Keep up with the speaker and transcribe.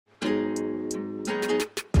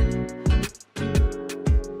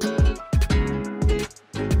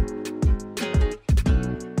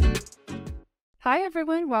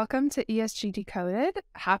everyone. Welcome to ESG Decoded.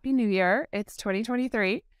 Happy New Year. It's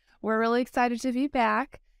 2023. We're really excited to be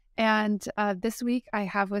back. And this week I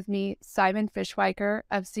have with me Simon Fischweicher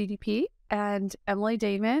of CDP and Emily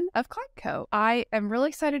Damon of ClimeCo. I am really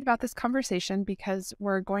excited about this conversation because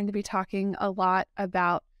we're going to be talking a lot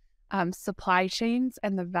about supply chains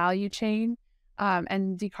and the value chain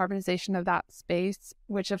and decarbonization of that space,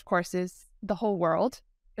 which of course is the whole world,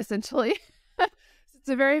 essentially. It's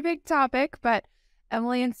a very big topic, but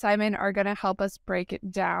Emily and Simon are going to help us break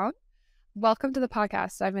it down. Welcome to the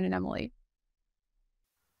podcast, Simon and Emily.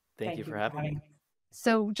 Thank you for having me.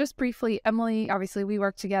 So just briefly, Emily, obviously we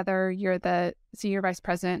work together. You're the Senior Vice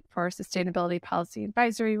President for Sustainability Policy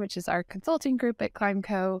Advisory, which is our consulting group at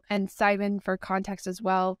ClimeCo. And Simon, for context as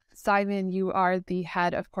well, Simon, you are the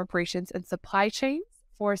Head of Corporations and Supply Chains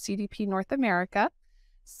for CDP North America.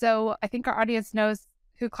 So I think our audience knows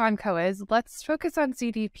who ClimeCo is. Let's focus on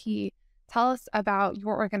CDP. Tell us about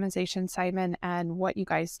your organization, Simon, and what you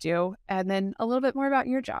guys do, and then a little bit more about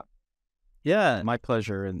your job. Yeah, my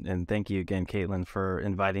pleasure. And thank you again, Kaitlyn, for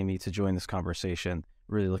inviting me to join this conversation.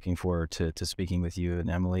 Really looking forward to speaking with you and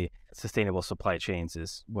Emily. Sustainable supply chains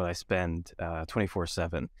is what I spend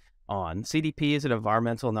 24/7 on. CDP is an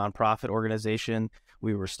environmental nonprofit organization.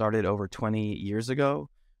 We were started over 20 years ago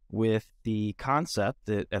with the concept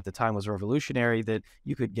that at the time was revolutionary, that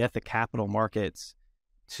you could get the capital markets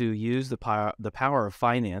to use the power of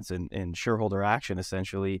finance and shareholder action,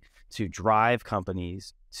 essentially, to drive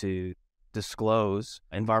companies to disclose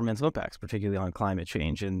environmental impacts, particularly on climate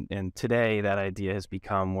change. And today that idea has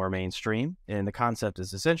become more mainstream. And the concept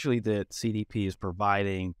is essentially that CDP is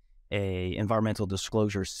providing a environmental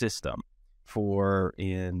disclosure system for,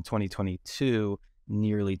 in 2022,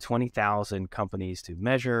 nearly 20,000 companies to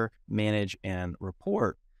measure, manage, and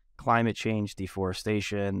report climate change,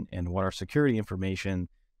 deforestation, and water security information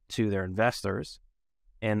to their investors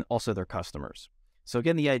and also their customers. So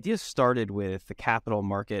again, the idea started with the capital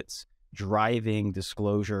markets driving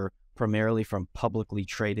disclosure primarily from publicly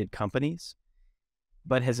traded companies,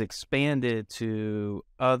 but has expanded to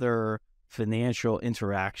other financial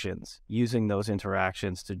interactions, using those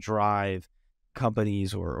interactions to drive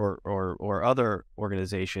companies or other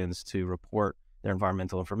organizations to report their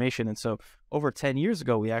environmental information. And so over 10 years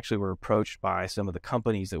ago, we actually were approached by some of the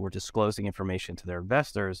companies that were disclosing information to their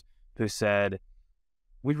investors who said,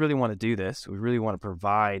 we really want to do this. We really want to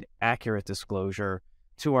provide accurate disclosure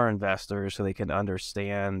to our investors so they can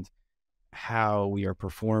understand how we are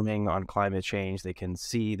performing on climate change. They can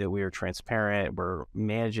see that we are transparent, we're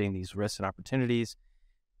managing these risks and opportunities.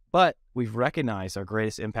 But we've recognized our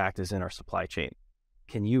greatest impact is in our supply chain.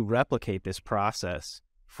 Can you replicate this process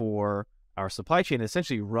for our supply chain,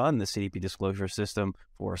 essentially run the CDP disclosure system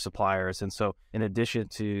for suppliers? And so in addition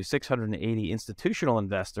to 680 institutional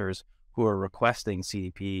investors who are requesting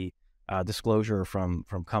CDP disclosure from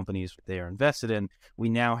companies they are invested in, we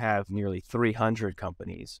now have nearly 300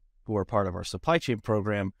 companies who are part of our supply chain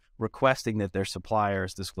program requesting that their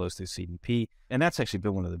suppliers disclose through CDP. And that's actually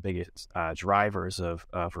been one of the biggest drivers of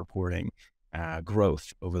reporting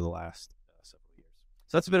growth over the last several years.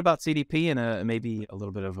 So that's a bit about CDP and maybe a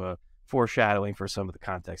little bit of a foreshadowing for some of the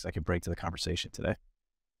context I could bring to the conversation today.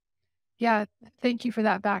 Yeah, thank you for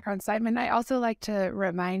that background, Simon. I also like to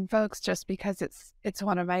remind folks, just because it's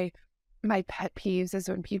one of my pet peeves, is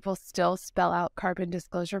when people still spell out Carbon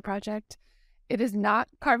Disclosure Project. It is not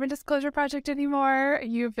Carbon Disclosure Project anymore.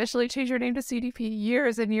 You officially changed your name to CDP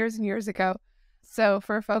years and years and years ago. So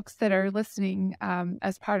for folks that are listening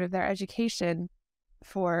as part of their education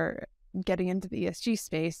for getting into the ESG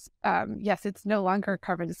space, yes, it's no longer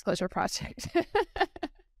Carbon Disclosure Project.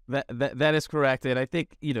 That is correct. And I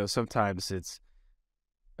think, sometimes it's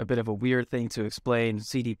a bit of a weird thing to explain.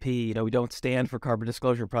 CDP, we don't stand for Carbon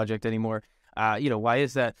Disclosure Project anymore. Why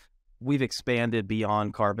is that? We've expanded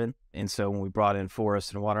beyond carbon. And so when we brought in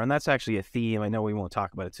forest and water, and that's actually a theme, I know we won't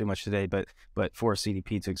talk about it too much today, but for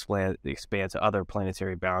CDP to expand to other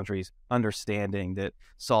planetary boundaries, understanding that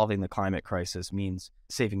solving the climate crisis means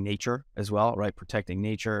saving nature as well, right? Protecting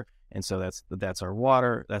nature. And so that's our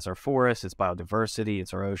water, that's our forest, it's biodiversity,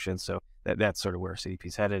 it's our ocean. So that's sort of where CDP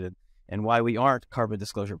is headed and why we aren't Carbon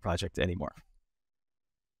Disclosure Project anymore.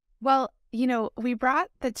 Well, we brought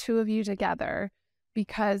the two of you together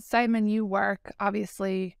because, Simon, you work,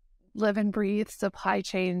 obviously, live and breathe supply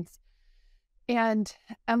chains. And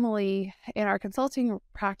Emily, in our consulting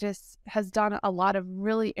practice, has done a lot of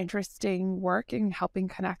really interesting work in helping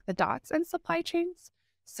connect the dots in supply chains.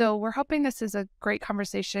 So we're hoping this is a great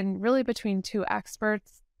conversation really between two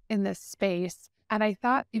experts in this space. And I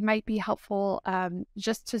thought it might be helpful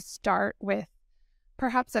just to start with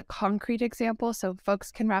perhaps a concrete example so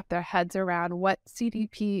folks can wrap their heads around what do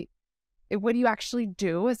you actually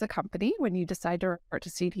do as a company when you decide to report to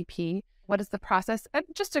CDP? What is the process? And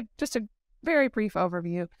just a very brief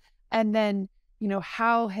overview. And then,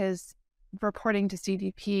 how has reporting to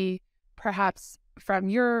CDP, perhaps from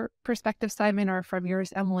your perspective, Simon, or from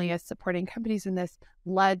yours, Emily, as supporting companies in this,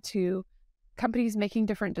 led to companies making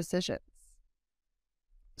different decisions?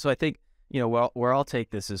 So I think, where I'll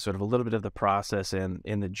take this is sort of a little bit of the process and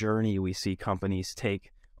in the journey we see companies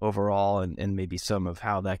take overall, and maybe some of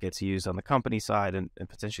how that gets used on the company side and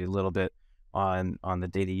potentially a little bit on the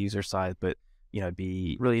data user side. But, I'd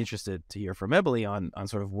be really interested to hear from Emily on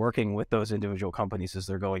sort of working with those individual companies as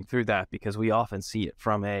they're going through that, because we often see it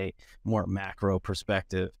from a more macro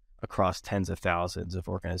perspective across tens of thousands of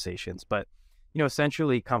organizations. But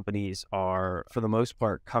essentially companies are, for the most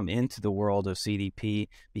part, come into the world of CDP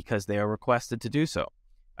because they are requested to do so,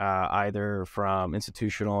 either from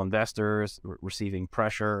institutional investors receiving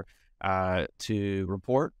pressure to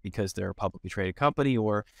report because they're a publicly traded company,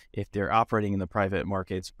 or if they're operating in the private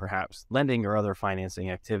markets, perhaps lending or other financing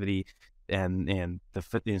activity, and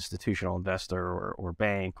the institutional investor or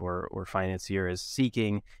bank or financier is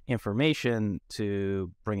seeking information to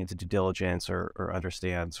bring into due diligence or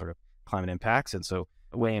understand sort of climate impacts. And so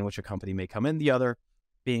a way in which a company may come in, the other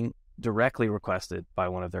being directly requested by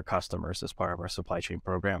one of their customers as part of our supply chain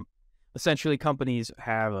program. Essentially, companies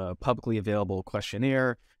have a publicly available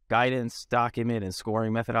questionnaire, guidance, document, and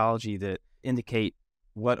scoring methodology that indicate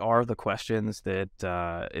what are the questions that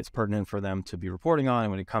it's pertinent for them to be reporting on.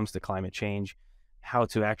 And when it comes to climate change, how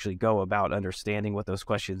to actually go about understanding what those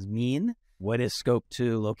questions mean. What is scope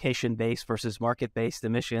 2 location-based versus market-based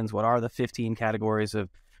emissions? What are the 15 categories of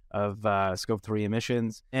scope 3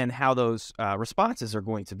 emissions, and how those responses are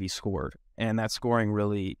going to be scored. And that scoring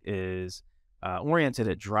really is oriented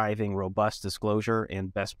at driving robust disclosure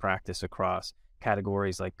and best practice across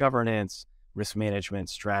categories like governance, risk management,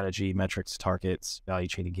 strategy, metrics, targets, value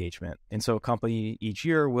chain engagement. And so a company each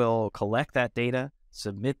year will collect that data,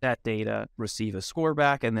 submit that data, receive a score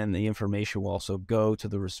back, and then the information will also go to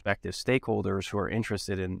the respective stakeholders who are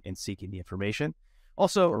interested in seeking the information.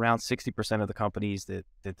 Also, around 60% of the companies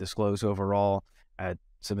that disclose overall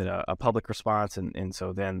submit a public response. And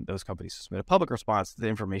so then those companies submit a public response. The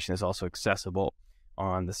information is also accessible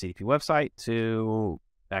on the CDP website to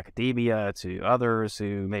academia, to others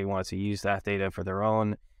who may want to use that data for their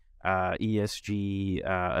own ESG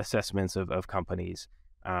assessments of companies.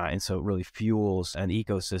 And so it really fuels an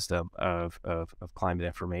ecosystem of climate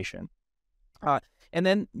information. And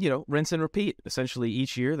then, rinse and repeat. Essentially,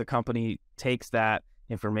 each year, the company takes that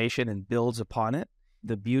information and builds upon it.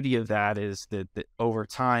 The beauty of that is that over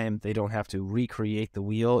time, they don't have to recreate the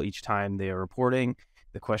wheel each time they are reporting.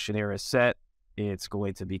 The questionnaire is set. It's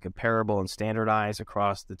going to be comparable and standardized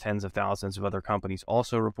across the tens of thousands of other companies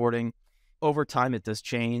also reporting. Over time, it does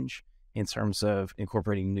change in terms of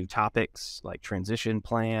incorporating new topics like transition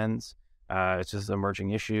plans. It's just an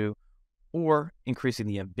emerging issue, or increasing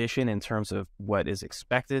the ambition in terms of what is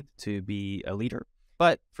expected to be a leader.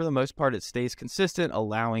 But for the most part, it stays consistent,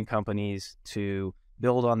 allowing companies to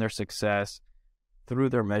build on their success through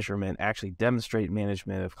their measurement, actually demonstrate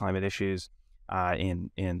management of climate issues, and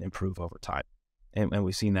improve over time. And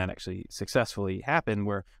we've seen that actually successfully happen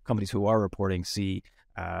where companies who are reporting see,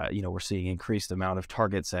 we're seeing increased amount of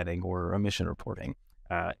target setting or emission reporting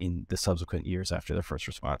in the subsequent years after their first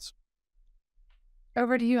response.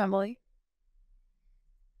 Over to you, Emily.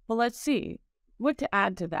 Well, let's see. What to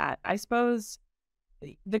add to that? I suppose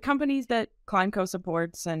the companies that ClimeCo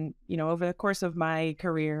supports, and, over the course of my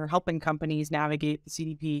career helping companies navigate the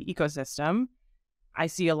CDP ecosystem, I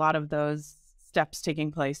see a lot of those steps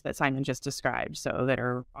taking place that Simon just described. So that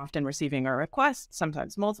are often receiving a request,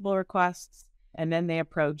 sometimes multiple requests, and then they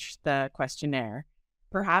approach the questionnaire.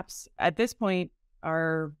 Perhaps at this point,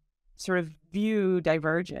 our sort of view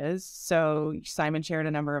diverges. So Simon shared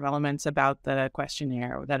a number of elements about the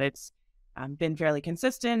questionnaire, that it's been fairly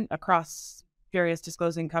consistent across various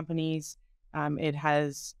disclosing companies. It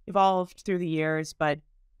has evolved through the years, but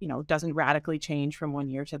doesn't radically change from one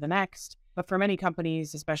year to the next. But for many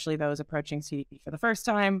companies, especially those approaching CDP for the first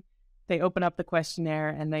time, they open up the questionnaire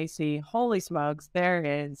and they see, holy smokes,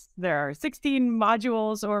 there are 16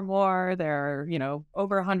 modules or more. There are,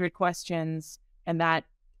 over 100 questions. And that,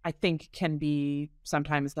 I think, can be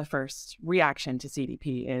sometimes the first reaction to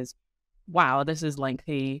CDP is, wow, this is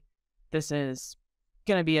lengthy. This is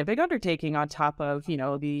going to be a big undertaking on top of,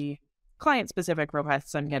 the client-specific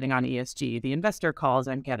requests I'm getting on ESG, the investor calls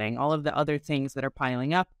I'm getting, all of the other things that are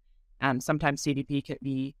piling up. Sometimes CDP can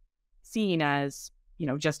be seen as,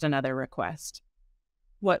 just another request.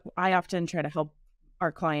 What I often try to help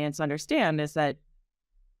our clients understand is that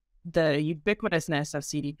the ubiquitousness of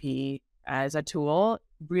CDP as a tool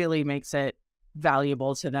really makes it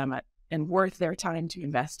valuable to them and worth their time to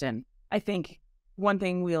invest in. I think one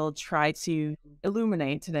thing we'll try to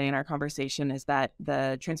illuminate today in our conversation is that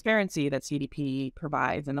the transparency that CDP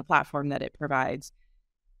provides and the platform that it provides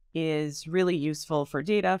is really useful for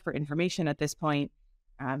data, for information at this point.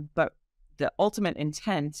 But the ultimate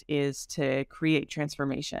intent is to create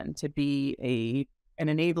transformation, to be an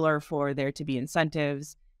enabler for there to be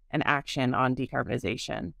incentives and action on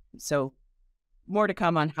decarbonization. So more to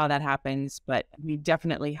come on how that happens, but we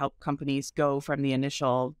definitely help companies go from the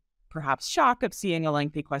initial perhaps shock of seeing a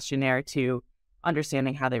lengthy questionnaire to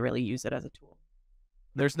understanding how they really use it as a tool.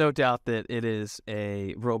 There's no doubt that it is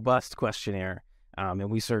a robust questionnaire, and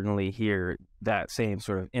we certainly hear that same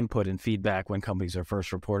sort of input and feedback when companies are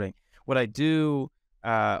first reporting. What I do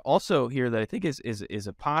also hear that I think is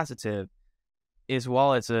a positive is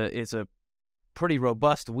while it's a pretty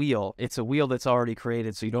robust wheel, it's a wheel that's already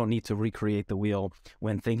created, so you don't need to recreate the wheel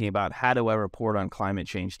when thinking about how do I report on climate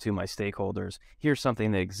change to my stakeholders. Here's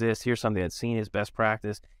something that exists. Here's something that's seen as best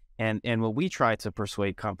practice. And what we try to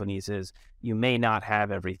persuade companies is you may not have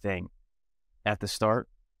everything at the start.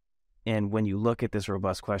 And when you look at this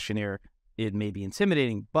robust questionnaire, it may be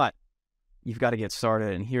intimidating, but you've got to get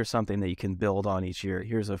started. And here's something that you can build on each year.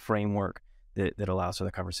 Here's a framework that allows for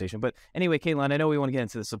the conversation. But anyway, Kaitlyn, I know we want to get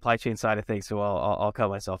into the supply chain side of things, so I'll cut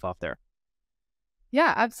myself off there.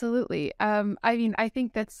 Yeah, absolutely. I mean, I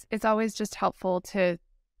think it's always just helpful to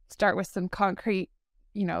start with some concrete,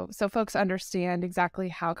 so folks understand exactly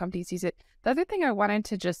how companies use it. The other thing I wanted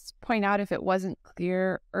to just point out, if it wasn't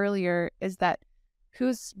clear earlier, is that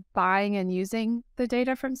who's buying and using the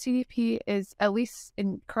data from CDP is, at least,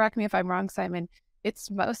 and correct me if I'm wrong, Simon,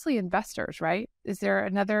 it's mostly investors, right? Is there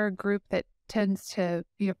another group that tends to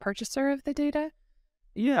be a purchaser of the data?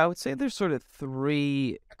 Yeah, I would say there's sort of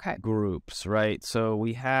three groups, right? So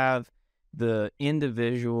we have the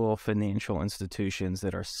individual financial institutions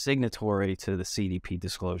that are signatory to the CDP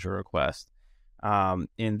disclosure request. And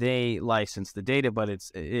they license the data, but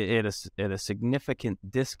it's at a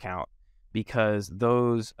significant discount because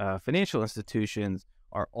those financial institutions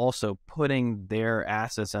are also putting their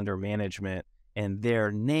assets under management and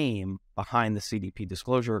their name behind the CDP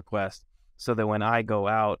disclosure request, so that when I go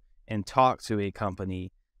out and talk to a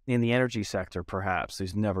company in the energy sector, perhaps,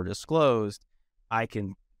 who's never disclosed, I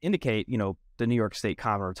can indicate, the New York State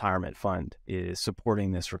Common Retirement Fund is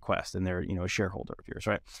supporting this request, and they're, a shareholder of yours,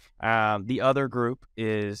 right? The other group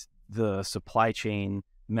is the supply chain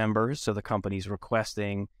members, so the companies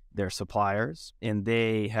requesting their suppliers, and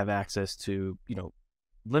they have access to,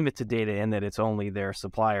 limited data in that it's only their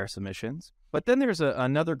supplier submissions. But then there's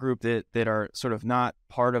another group that are sort of not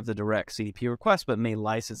part of the direct CDP request, but may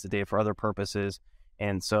license the data for other purposes.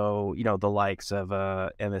 And so, the likes of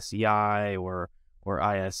MSCI or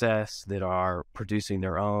ISS that are producing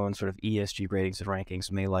their own sort of ESG ratings and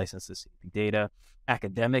rankings may license the CDP data.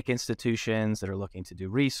 Academic institutions that are looking to do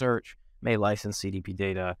research may license CDP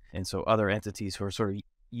data. And so other entities who are sort of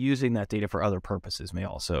using that data for other purposes may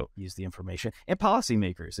also use the information. And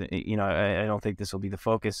policymakers, I don't think this will be the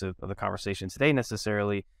focus of the conversation today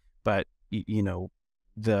necessarily, but,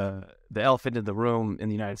 the elephant in the room in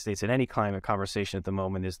the United States in any climate conversation at the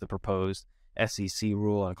moment is the proposed SEC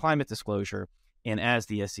rule on climate disclosure. And as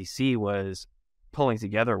the SEC was pulling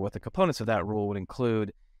together what the components of that rule would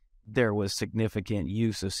include, there was significant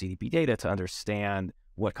use of CDP data to understand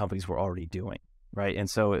what companies were already doing, right? And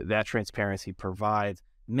so that transparency provides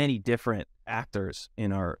many different actors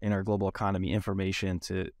in our global economy information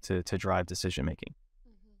to drive decision making.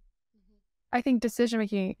 I think decision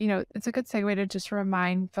making, it's a good segue to just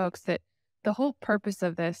remind folks that the whole purpose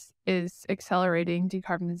of this is accelerating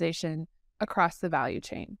decarbonization across the value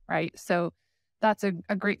chain, right? So that's a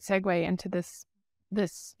great segue into this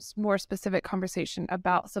more specific conversation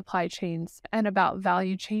about supply chains and about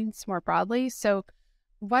value chains more broadly. So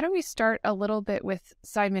why don't we start a little bit with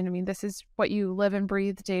Simon? I mean, this is what you live and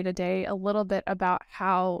breathe day to day, a little bit about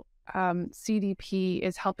how CDP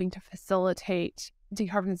is helping to facilitate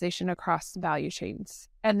decarbonization across value chains,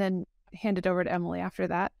 and then hand it over to Emily after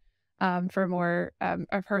that for more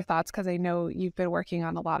of her thoughts, because I know you've been working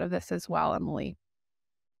on a lot of this as well, Emily.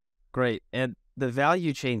 Great. And the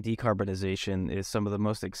value chain decarbonization is some of the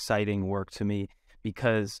most exciting work to me,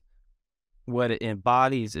 because what it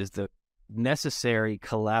embodies is the necessary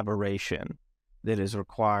collaboration that is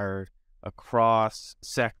required across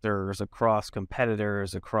sectors, across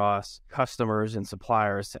competitors, across customers and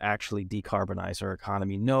suppliers to actually decarbonize our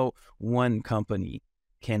economy. No one company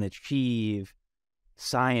can achieve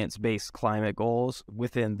science-based climate goals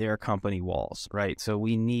within their company walls, right? So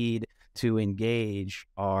we need to engage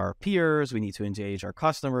our peers, we need to engage our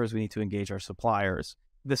customers, we need to engage our suppliers.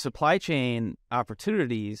 The supply chain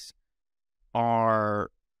opportunities are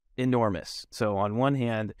enormous. So on one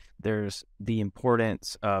hand, there's the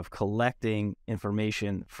importance of collecting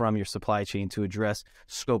information from your supply chain to address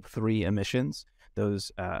Scope 3 emissions,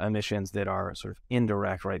 those emissions that are sort of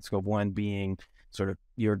indirect, right? Scope 1 being sort of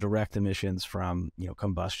your direct emissions from,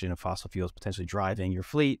 combustion of fossil fuels, potentially driving your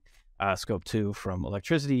fleet. Scope 2 from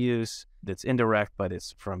electricity use, that's indirect, but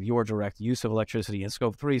it's from your direct use of electricity. And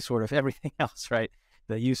Scope 3, sort of everything else, right?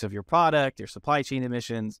 The use of your product, your supply chain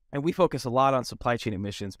emissions. And we focus a lot on supply chain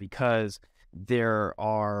emissions because there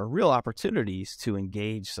are real opportunities to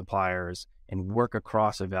engage suppliers and work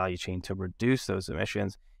across a value chain to reduce those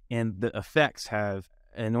emissions. And the effects have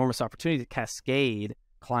an enormous opportunity to cascade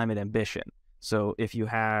climate ambition. So if you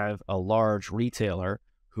have a large retailer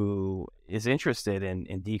who is interested in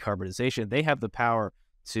decarbonization, they have the power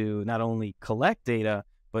to not only collect data,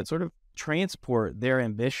 but sort of transport their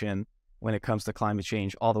ambition when it comes to climate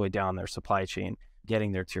change all the way down their supply chain,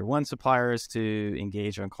 getting their tier 1 suppliers to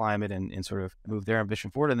engage on climate and sort of move their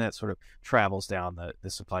ambition forward, and that sort of travels down the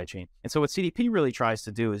supply chain. And so what CDP really tries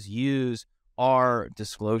to do is use our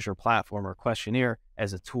disclosure platform or questionnaire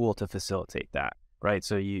as a tool to facilitate that, right?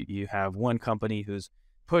 So you have one company who's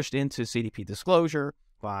pushed into CDP disclosure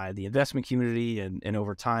by the investment community and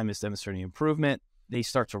over time is demonstrating improvement. They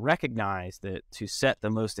start to recognize that to set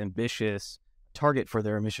the most ambitious target for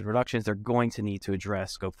their emission reductions, they're going to need to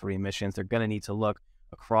address Scope 3 emissions. They're going to need to look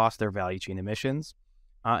across their value chain emissions.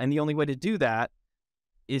 And the only way to do that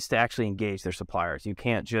is to actually engage their suppliers. You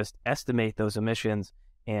can't just estimate those emissions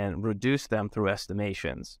and reduce them through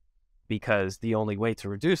estimations, because the only way to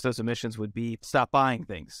reduce those emissions would be stop buying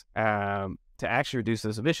things. To actually reduce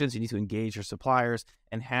those emissions, you need to engage your suppliers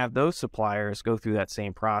and have those suppliers go through that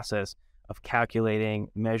same process of calculating,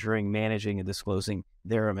 measuring, managing, and disclosing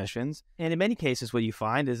their emissions. And in many cases, what you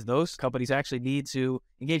find is those companies actually need to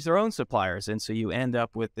engage their own suppliers. And so you end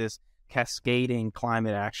up with this cascading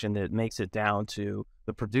climate action that makes it down to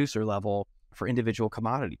the producer level for individual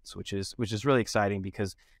commodities, which is really exciting,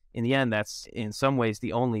 because in the end, that's in some ways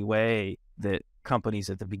the only way that companies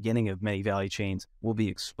at the beginning of many value chains will be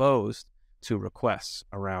exposed to requests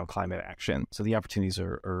around climate action. So the opportunities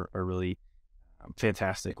are really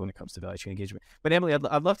fantastic when it comes to value chain engagement. But Emily,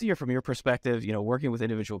 I'd love to hear from your perspective, working with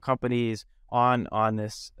individual companies on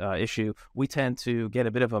this issue. We tend to get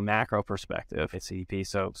a bit of a macro perspective at CDP.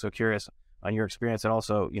 So curious on your experience, and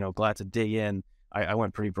also, glad to dig in. I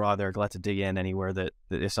went pretty broad there, glad to dig in anywhere that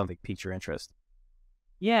is something piques your interest.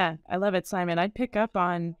 Yeah, I love it, Simon. I'd pick up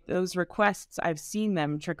on those requests. I've seen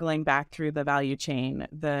them trickling back through the value chain.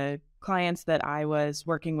 The clients that I was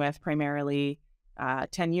working with primarily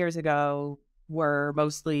 10 years ago were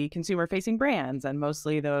mostly consumer-facing brands, and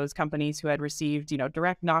mostly those companies who had received,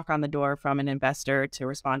 direct knock on the door from an investor to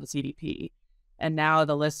respond to CDP. And now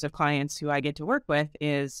the list of clients who I get to work with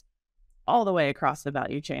is all the way across the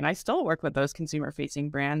value chain. I still work with those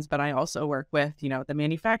consumer-facing brands, but I also work with, the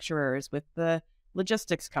manufacturers, with the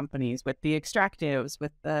logistics companies, with the extractives,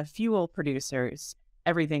 with the fuel producers,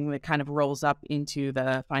 everything that kind of rolls up into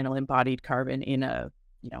the final embodied carbon in a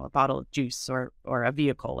bottle of juice or a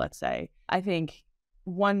vehicle, let's say. I think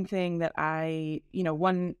one thing that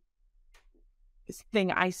one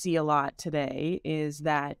thing I see a lot today is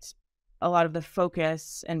that a lot of the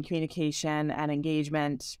focus and communication and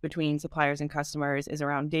engagement between suppliers and customers is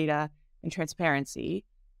around data and transparency.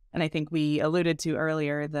 And I think we alluded to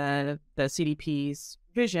earlier the CDP's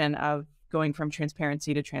vision of going from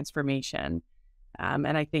transparency to transformation.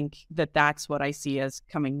 And I think that that's what I see as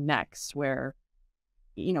coming next, where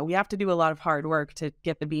we have to do a lot of hard work to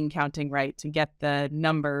get the bean counting right, to get the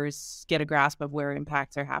numbers, get a grasp of where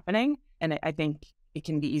impacts are happening. And I think it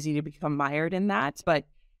can be easy to become mired in that. But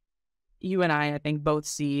you and I think, both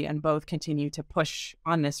see and both continue to push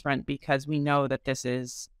on this front, because we know that this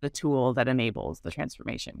is the tool that enables the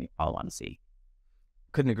transformation we all want to see.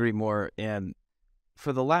 Couldn't agree more. And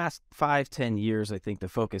for the last 5-10 years, I think the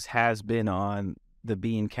focus has been on the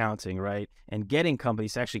bean counting, right? And getting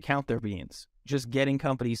companies to actually count their beans, just getting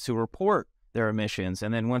companies to report their emissions.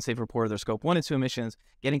 And then once they've reported their Scope 1 and 2 emissions,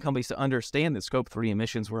 getting companies to understand that Scope 3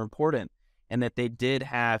 emissions were important, and that they did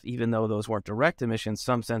have, even though those weren't direct emissions,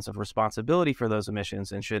 some sense of responsibility for those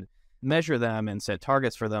emissions and should measure them and set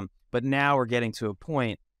targets for them. But now we're getting to a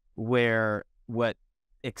point where what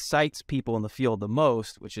excites people in the field the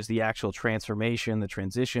most, which is the actual transformation, the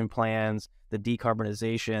transition plans, the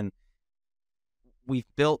decarbonization, we've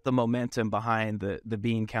built the momentum behind the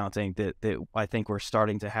bean counting that I think we're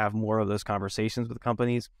starting to have more of those conversations with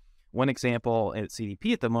companies. One example at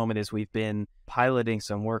CDP at the moment is we've been piloting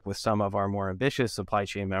some work with some of our more ambitious supply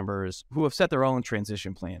chain members who have set their own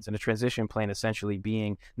transition plans, and a transition plan essentially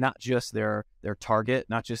being not just their target,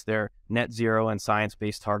 not just their net zero and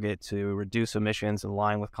science-based target to reduce emissions in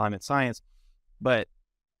line with climate science, but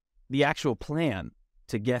the actual plan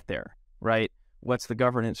to get there, right? What's the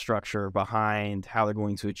governance structure behind how they're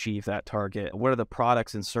going to achieve that target? What are the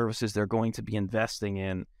products and services they're going to be investing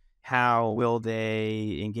in? How will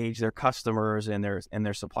they engage their customers and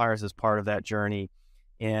their suppliers as part of that journey?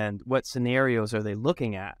 And what scenarios are they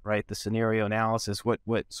looking at, right? The scenario analysis, what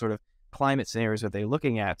sort of climate scenarios are they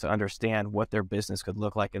looking at to understand what their business could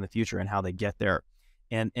look like in the future and how they get there?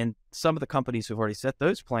 And some of the companies who've already set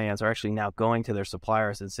those plans are actually now going to their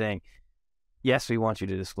suppliers and saying, yes, we want you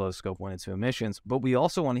to disclose scope 1 and 2 emissions, but we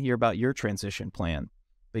also want to hear about your transition plan.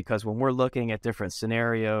 Because when we're looking at different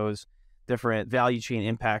scenarios, different value chain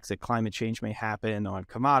impacts that climate change may happen on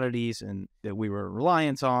commodities and that we were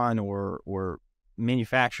reliant on, or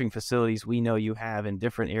manufacturing facilities we know you have in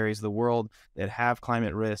different areas of the world that have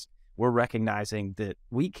climate risk, we're recognizing that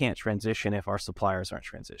we can't transition if our suppliers aren't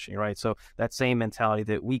transitioning, right? So that same mentality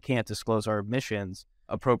that we can't disclose our emissions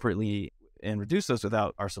appropriately and reduce those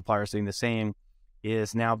without our suppliers doing the same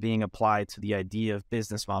is now being applied to the idea of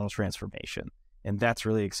business model transformation. And that's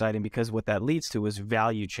really exciting because what that leads to is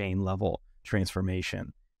value chain level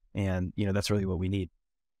transformation. And, that's really what we need.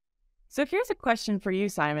 So here's a question for you,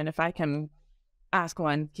 Simon, if I can ask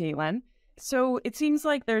one, Kaitlyn. So it seems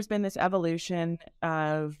like there's been this evolution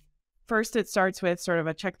of, first it starts with sort of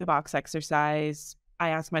a check the box exercise. I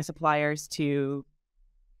ask my suppliers to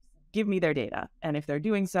give me their data. And if they're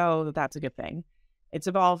doing so, that's a good thing. It's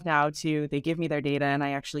evolved now to they give me their data and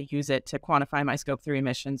I actually use it to quantify my scope 3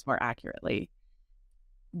 emissions more accurately.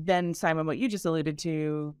 Then, Simon, what you just alluded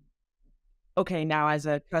to, okay, now as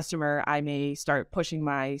a customer, I may start pushing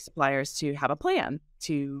my suppliers to have a plan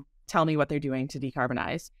to tell me what they're doing to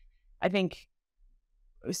decarbonize. I think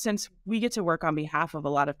since we get to work on behalf of a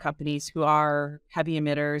lot of companies who are heavy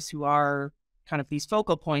emitters, who are kind of these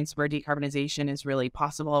focal points where decarbonization is really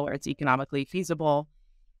possible, where it's economically feasible,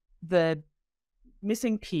 the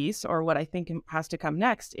missing piece, or what I think has to come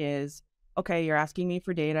next, is, okay, you're asking me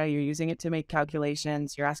for data, you're using it to make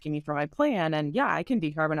calculations, you're asking me for my plan, and yeah, I can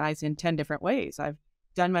decarbonize in 10 different ways. I've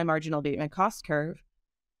done my marginal abatement cost curve.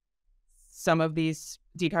 Some of these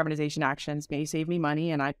decarbonization actions may save me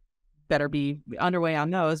money, and I better be underway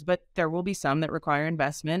on those, but there will be some that require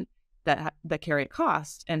investment that carry a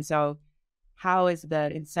cost. And so how is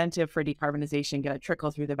the incentive for decarbonization going to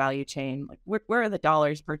trickle through the value chain? Like, where are the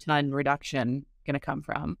dollars per ton reduction going to come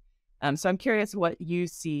from? So I'm curious what you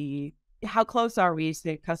see. How close are we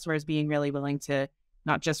to customers being really willing to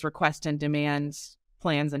not just request and demand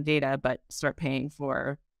plans and data, but start paying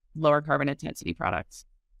for lower carbon intensity products?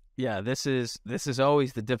 Yeah, this is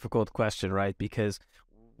always the difficult question, right? Because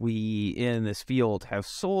we in this field have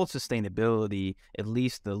sold sustainability, at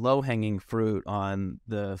least the low-hanging fruit, on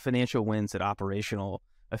the financial wins that operational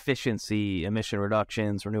efficiency, emission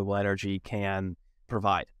reductions, renewable energy can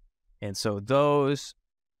provide. And so those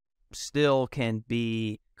still can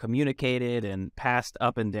be communicated and passed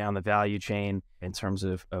up and down the value chain in terms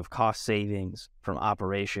of cost savings from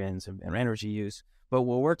operations and energy use. But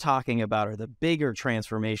what we're talking about are the bigger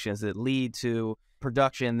transformations that lead to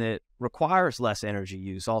production that requires less energy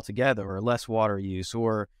use altogether, or less water use,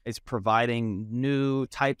 or it's providing new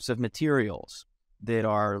types of materials that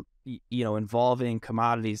are, involving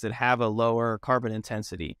commodities that have a lower carbon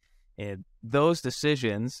intensity. And those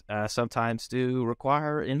decisions sometimes do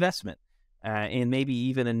require investment and maybe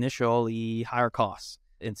even initially higher costs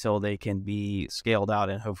until they can be scaled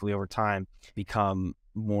out and hopefully over time become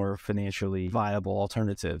more financially viable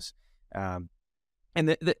alternatives.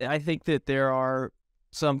 And I think that there are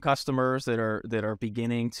some customers that are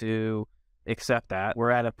beginning to accept that.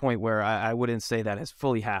 We're at a point where I wouldn't say that has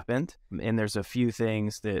fully happened, and there's a few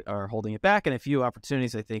things that are holding it back and a few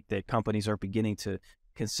opportunities I think that companies are beginning to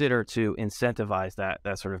consider to incentivize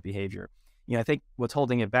that sort of behavior. I think what's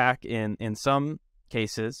holding it back in some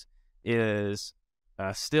cases is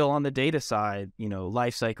still on the data side,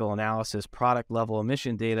 life cycle analysis, product level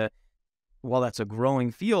emission data. While that's a growing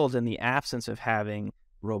field, in the absence of having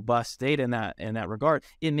robust data in that regard,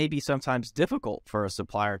 it may be sometimes difficult for a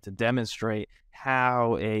supplier to demonstrate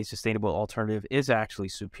how a sustainable alternative is actually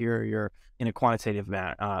superior in a quantitative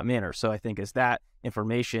manner. So I think as that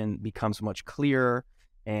information becomes much clearer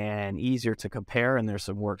and easier to compare, and there's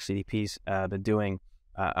some work CDP's been doing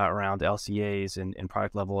around LCAs and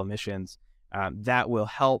product level emissions, that will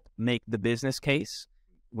help make the business case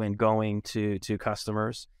when going to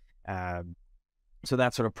customers. So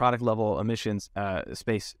that sort of product level emissions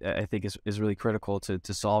space, I think, is really critical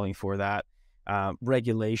to solving for that.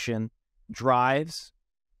 Regulation drives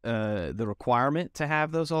the requirement to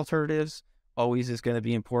have those alternatives. Always is going to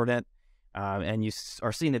be important. And you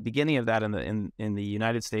are seeing the beginning of that in the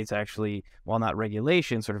United States, actually, while not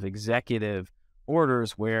regulation, sort of executive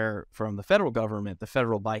orders where from the federal government, the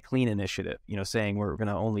federal Buy Clean initiative, saying we're going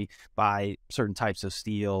to only buy certain types of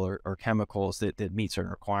steel or chemicals that meet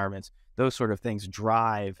certain requirements. Those sort of things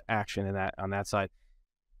drive action on that side.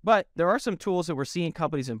 But there are some tools that we're seeing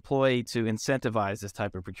companies employ to incentivize this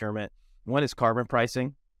type of procurement. One is carbon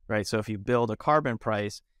pricing, right? So if you build a carbon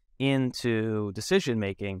price into decision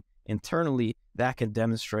making internally, that can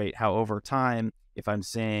demonstrate how over time, if I'm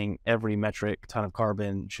saying every metric ton of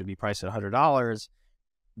carbon should be priced at $100,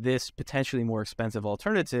 this potentially more expensive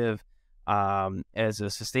alternative, as a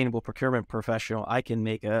sustainable procurement professional, I can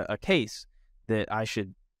make a case that I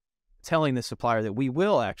should telling the supplier that we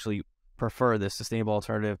will actually prefer this sustainable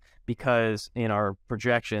alternative because in our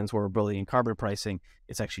projections where we're building in carbon pricing,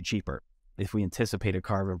 it's actually cheaper if we anticipate a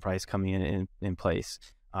carbon price coming in place.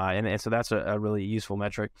 And so that's a really useful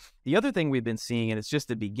metric. The other thing we've been seeing, and it's just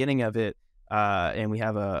the beginning of it, and we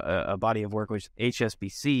have a body of work with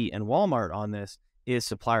HSBC and Walmart on this, is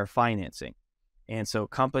supplier financing. And so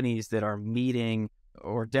companies that are meeting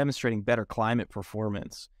or demonstrating better climate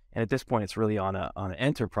performance, and at this point it's really on an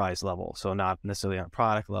enterprise level, so not necessarily on a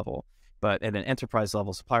product level, but at an enterprise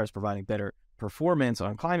level, suppliers providing better performance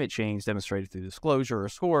on climate change demonstrated through disclosure or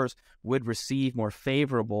scores would receive more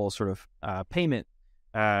favorable sort of payment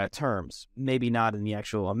terms, maybe not in the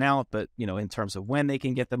actual amount, but in terms of when they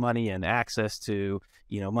can get the money and access to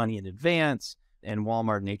money in advance. And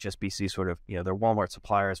Walmart and HSBC sort of they're Walmart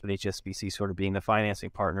suppliers, but HSBC sort of being the financing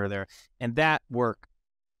partner there, and that work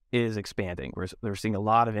is expanding. We're seeing a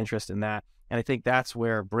lot of interest in that, and I think that's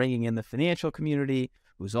where bringing in the financial community,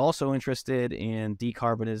 who's also interested in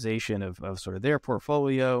decarbonization of sort of their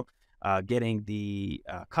portfolio, getting the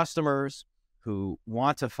customers who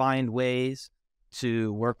want to find ways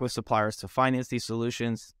to work with suppliers to finance these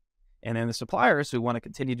solutions, and then the suppliers who want to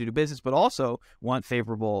continue to do business but also want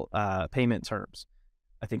favorable payment terms.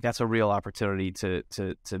 I think that's a real opportunity to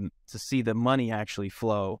see the money actually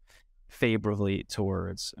flow favorably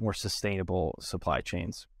towards more sustainable supply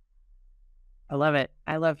chains. I love it.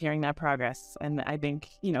 I love hearing that progress. And I think,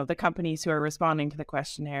 the companies who are responding to the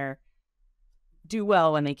questionnaire do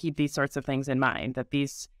well when they keep these sorts of things in mind, that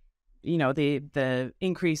these the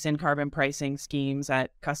increase in carbon pricing schemes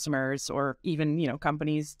at customers or even,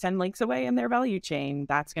 companies 10 links away in their value chain,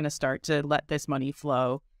 that's going to start to let this money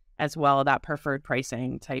flow as well. That preferred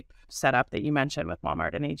pricing type setup that you mentioned with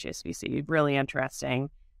Walmart and HSBC, really interesting.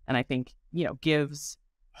 And I think, gives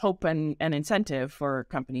hope and incentive for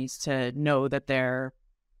companies to know that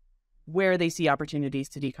where they see opportunities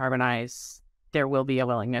to decarbonize, there will be a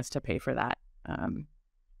willingness to pay for that.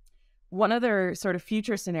 One other sort of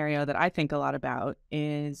future scenario that I think a lot about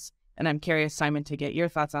is, and I'm curious, Simon, to get your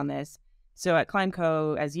thoughts on this. So at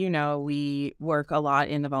ClimeCo, as you know, we work a lot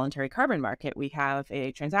in the voluntary carbon market. We have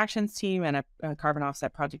a transactions team and a carbon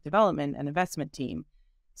offset project development and investment team.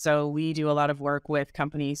 So we do a lot of work with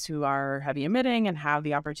companies who are heavy emitting and have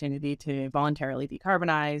the opportunity to voluntarily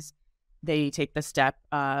decarbonize. They take the step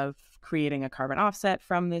of creating a carbon offset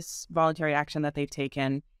from this voluntary action that they've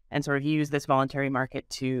taken and sort of use this voluntary market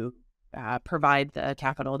to provide the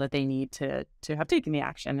capital that they need to have taken the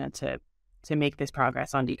action and to make this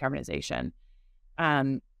progress on decarbonization.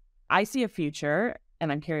 I see a future,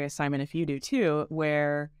 and I'm curious, Simon, if you do too,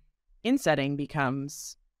 where insetting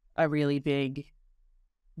becomes a really big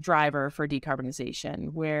driver for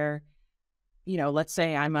decarbonization, where, let's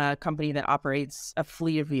say I'm a company that operates a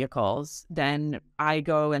fleet of vehicles, then I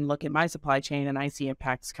go and look at my supply chain and I see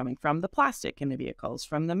impacts coming from the plastic in the vehicles,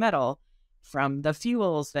 from the metal, from the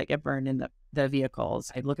fuels that get burned in the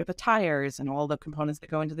vehicles. I look at the tires and all the components that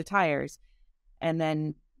go into the tires. And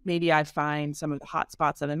then maybe I find some of the hot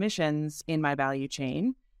spots of emissions in my value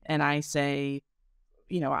chain. And I say,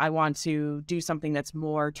 I want to do something that's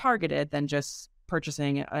more targeted than just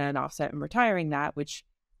purchasing an offset and retiring that, which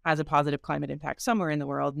has a positive climate impact somewhere in the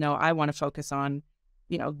world. No, I want to focus on,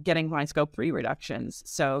 getting my scope 3 reductions.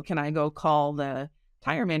 So can I go call the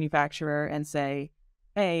tire manufacturer and say,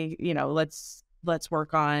 hey, let's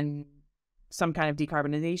work on some kind of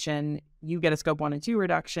decarbonization. You get a scope 1 and 2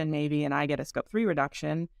 reduction maybe, and I get a scope 3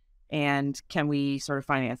 reduction. And can we sort of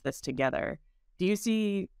finance this together? Do you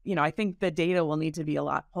see, I think the data will need to be a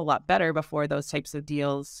whole lot better before those types of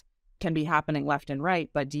deals can be happening left and right.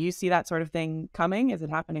 But do you see that sort of thing coming? Is it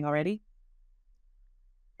happening already?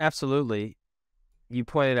 Absolutely. You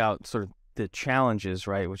pointed out sort of the challenges,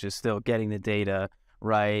 right, which is still getting the data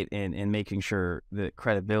right and making sure the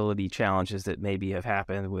credibility challenges that maybe have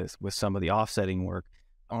happened with some of the offsetting work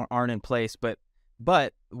aren't in place. But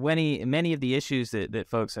many of the issues that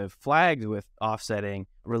folks have flagged with offsetting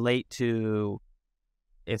relate to,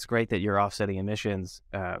 it's great that you're offsetting emissions,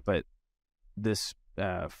 but this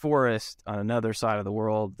forest on another side of the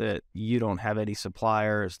world that you don't have any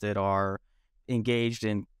suppliers that are engaged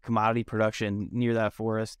in commodity production near that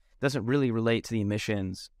forest doesn't really relate to the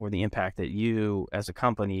emissions or the impact that you as a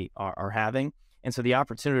company are having. And so the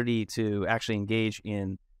opportunity to actually engage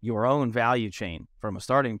in your own value chain from a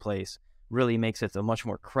starting place really makes it a much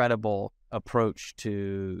more credible approach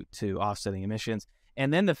to offsetting emissions.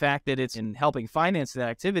 And then the fact that it's in helping finance that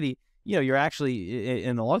activity, you're actually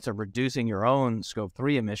in the long term reducing your own scope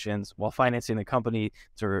 3 emissions while financing the company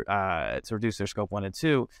to reduce their scope 1 and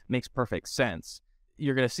 2 makes perfect sense.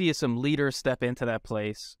 You're going to see some leaders step into that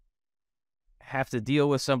place, have to deal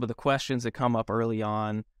with some of the questions that come up early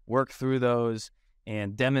on, work through those,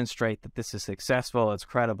 and demonstrate that this is successful, it's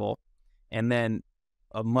credible, and then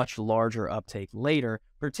a much larger uptake later,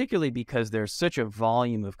 particularly because there's such a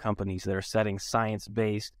volume of companies that are setting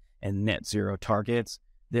science-based and net zero targets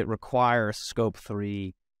that require scope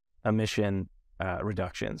 3 emission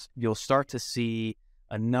reductions. You'll start to see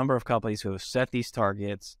a number of companies who have set these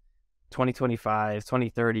targets, 2025,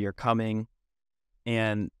 2030 are coming,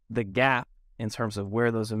 and the gap in terms of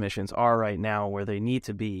where those emissions are right now, where they need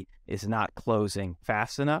to be, is not closing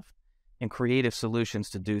fast enough, and creative solutions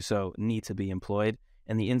to do so need to be employed.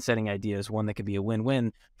 And the insetting idea is one that could be a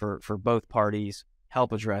win-win for both parties,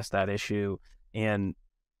 help address that issue, and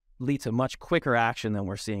lead to much quicker action than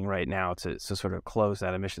we're seeing right now to sort of close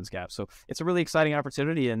that emissions gap. So it's a really exciting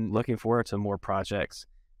opportunity and looking forward to more projects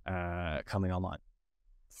coming online.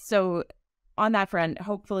 So on that front,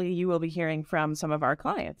 hopefully you will be hearing from some of our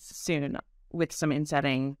clients soon with some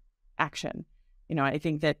insetting action. I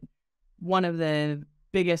think that one of the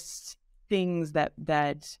biggest things that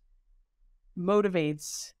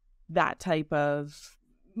motivates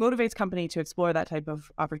company to explore that type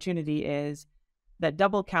of opportunity is that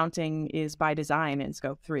double counting is by design in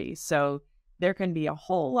scope 3. So there can be a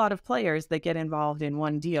whole lot of players that get involved in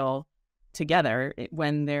one deal together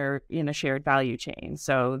when they're in a shared value chain.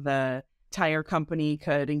 So the tire company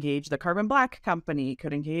could engage the carbon black company,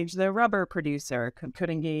 could engage the rubber producer, could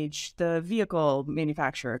engage the vehicle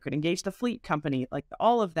manufacturer, could engage the fleet company. Like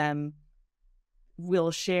all of them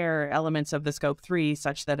will share elements of the scope 3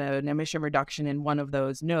 such that an emission reduction in one of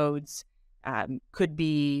those nodes could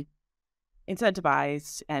be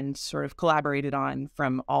incentivized and sort of collaborated on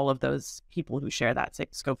from all of those people who share that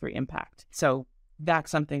scope 3 impact. So that's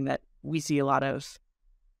something that we see a lot of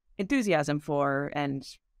enthusiasm for, and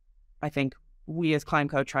I think we as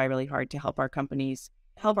ClimeCo try really hard to help our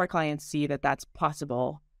clients see that that's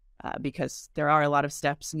possible, because there are a lot of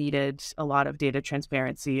steps needed, a lot of data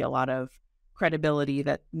transparency, a lot of credibility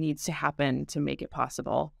that needs to happen to make it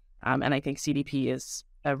possible. And I think CDP is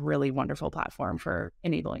a really wonderful platform for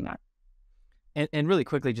enabling that. And really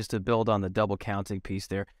quickly, just to build on the double counting piece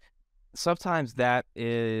there, sometimes that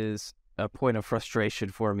is a point of frustration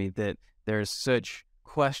for me that there's such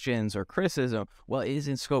questions or criticism. Well,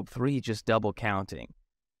 isn't scope 3 just double counting?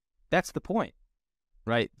 That's the point,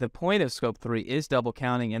 right? The point of scope 3 is double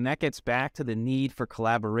counting, and that gets back to the need for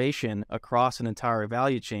collaboration across an entire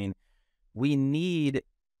value chain. We need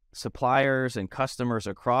suppliers and customers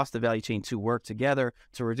across the value chain to work together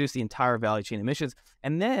to reduce the entire value chain emissions.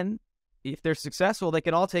 And then if they're successful, they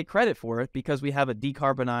can all take credit for it because we have a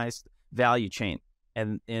decarbonized value chain.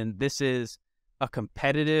 And this is a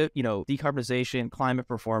competitive, decarbonization, climate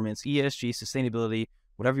performance, ESG, sustainability,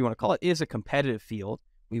 whatever you want to call it, is a competitive field.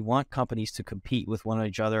 We want companies to compete with one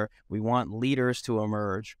another. We want leaders to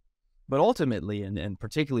emerge. But ultimately, and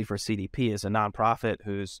particularly for CDP as a nonprofit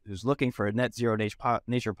who's looking for a net zero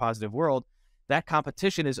nature positive world, that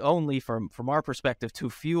competition is only from our perspective to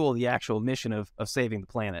fuel the actual mission of saving the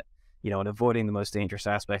planet, and avoiding the most dangerous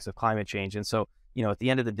aspects of climate change. And so, at the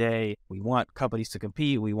end of the day, we want companies to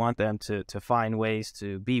compete. We want them to find ways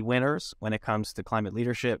to be winners when it comes to climate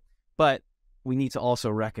leadership. But we need to also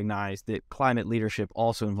recognize that climate leadership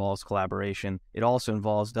also involves collaboration. It also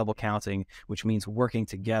involves double counting, which means working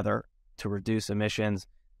together to reduce emissions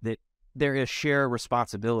that there is shared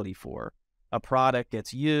responsibility for. A product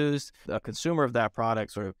gets used, a consumer of that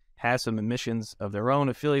product sort of has some emissions of their own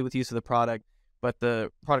affiliated with use of the product, but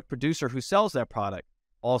the product producer who sells that product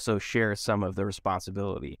also shares some of the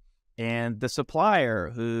responsibility. And the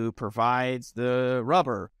supplier who provides the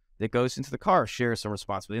rubber that goes into the car shares some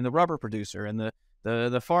responsibility. And the rubber producer and the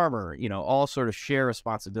the farmer, all sort of share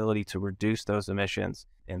responsibility to reduce those emissions.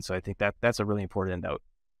 And so I think that's a really important note.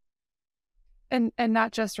 And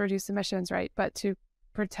not just reduce emissions, right, but to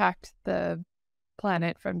protect the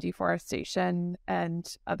planet from deforestation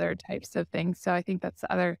and other types of things. So I think that's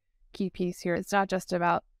the other key piece here. It's not just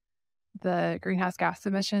about the greenhouse gas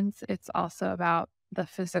emissions, it's also about the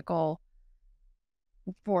physical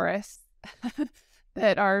forests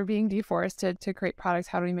that are being deforested to create products.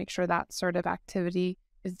 How do we make sure that sort of activity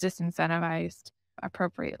is disincentivized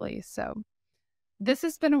appropriately? So this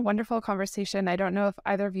has been a wonderful conversation. I don't know if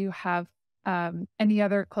either of you have any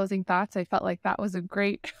other closing thoughts. I felt like that was a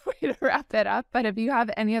great way to wrap it up. But if you have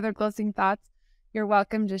any other closing thoughts, you're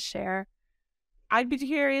welcome to share. I'd be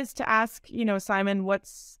curious to ask, Simon,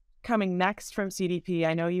 what's coming next from CDP?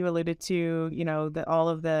 I know you alluded to, all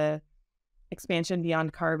of the expansion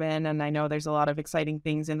beyond carbon, and I know there's a lot of exciting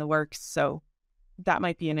things in the works. So that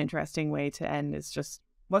might be an interesting way to end, is just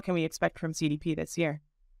what can we expect from CDP this year?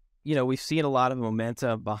 We've seen a lot of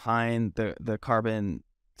momentum behind the carbon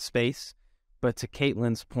space, but to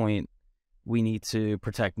Kaitlyn's point, we need to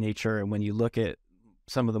protect nature. And when you look at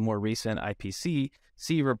some of the more recent IPCC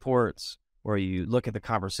reports, or you look at the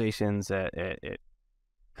conversations at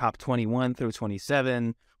COP21 through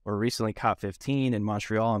 27, or recently COP15 in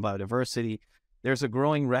Montreal on biodiversity, there's a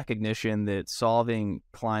growing recognition that solving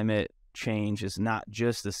climate change is not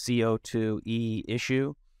just a CO2e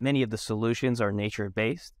issue. Many of the solutions are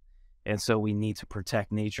nature-based, and so we need to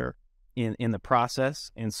protect nature in the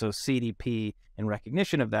process. And so CDP, in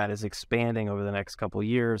recognition of that, is expanding over the next couple of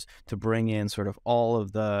years to bring in sort of all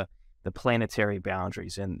of the planetary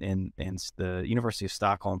boundaries. And the University of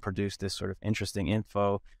Stockholm produced this sort of interesting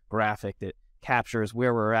infographic that captures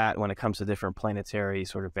where we're at when it comes to different planetary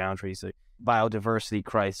sort of boundaries, like biodiversity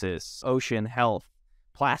crisis, ocean health,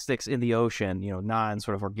 plastics in the ocean, non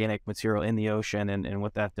sort of organic material in the ocean, and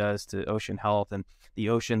what that does to ocean health, and the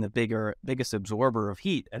ocean, the biggest absorber of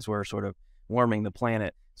heat as we're sort of warming the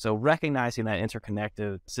planet. So recognizing that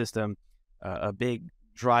interconnected system, a big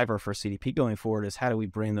driver for CDP going forward is how do we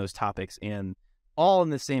bring those topics in, all in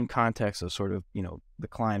the same context of sort of, the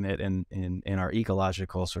climate and our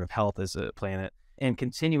ecological sort of health as a planet, and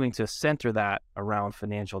continuing to center that around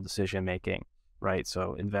financial decision making, right?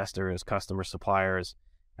 So investors, customers, suppliers.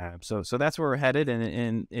 So that's where we're headed,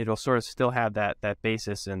 and it'll sort of still have that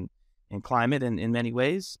basis in climate in many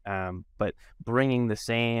ways, but bringing the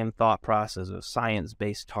same thought process of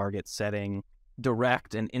science-based target setting,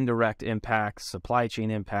 direct and indirect impacts, supply chain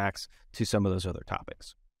impacts to some of those other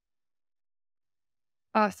topics.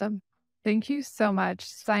 Awesome. Thank you so much,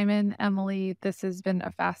 Simon, Emily. This has been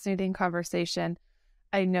a fascinating conversation.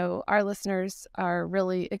 I know our listeners are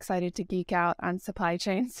really excited to geek out on supply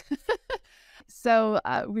chains. So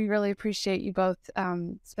we really appreciate you both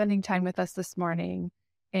spending time with us this morning,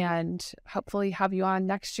 and hopefully have you on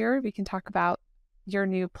next year. We can talk about your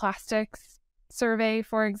new plastics survey,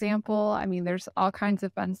 for example. I mean, there's all kinds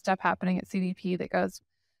of fun stuff happening at CDP that goes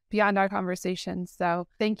beyond our conversation. So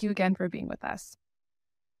thank you again for being with us.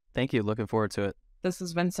 Thank you. Looking forward to it. This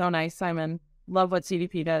has been so nice, Simon. Love what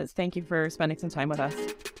CDP does. Thank you for spending some time with us.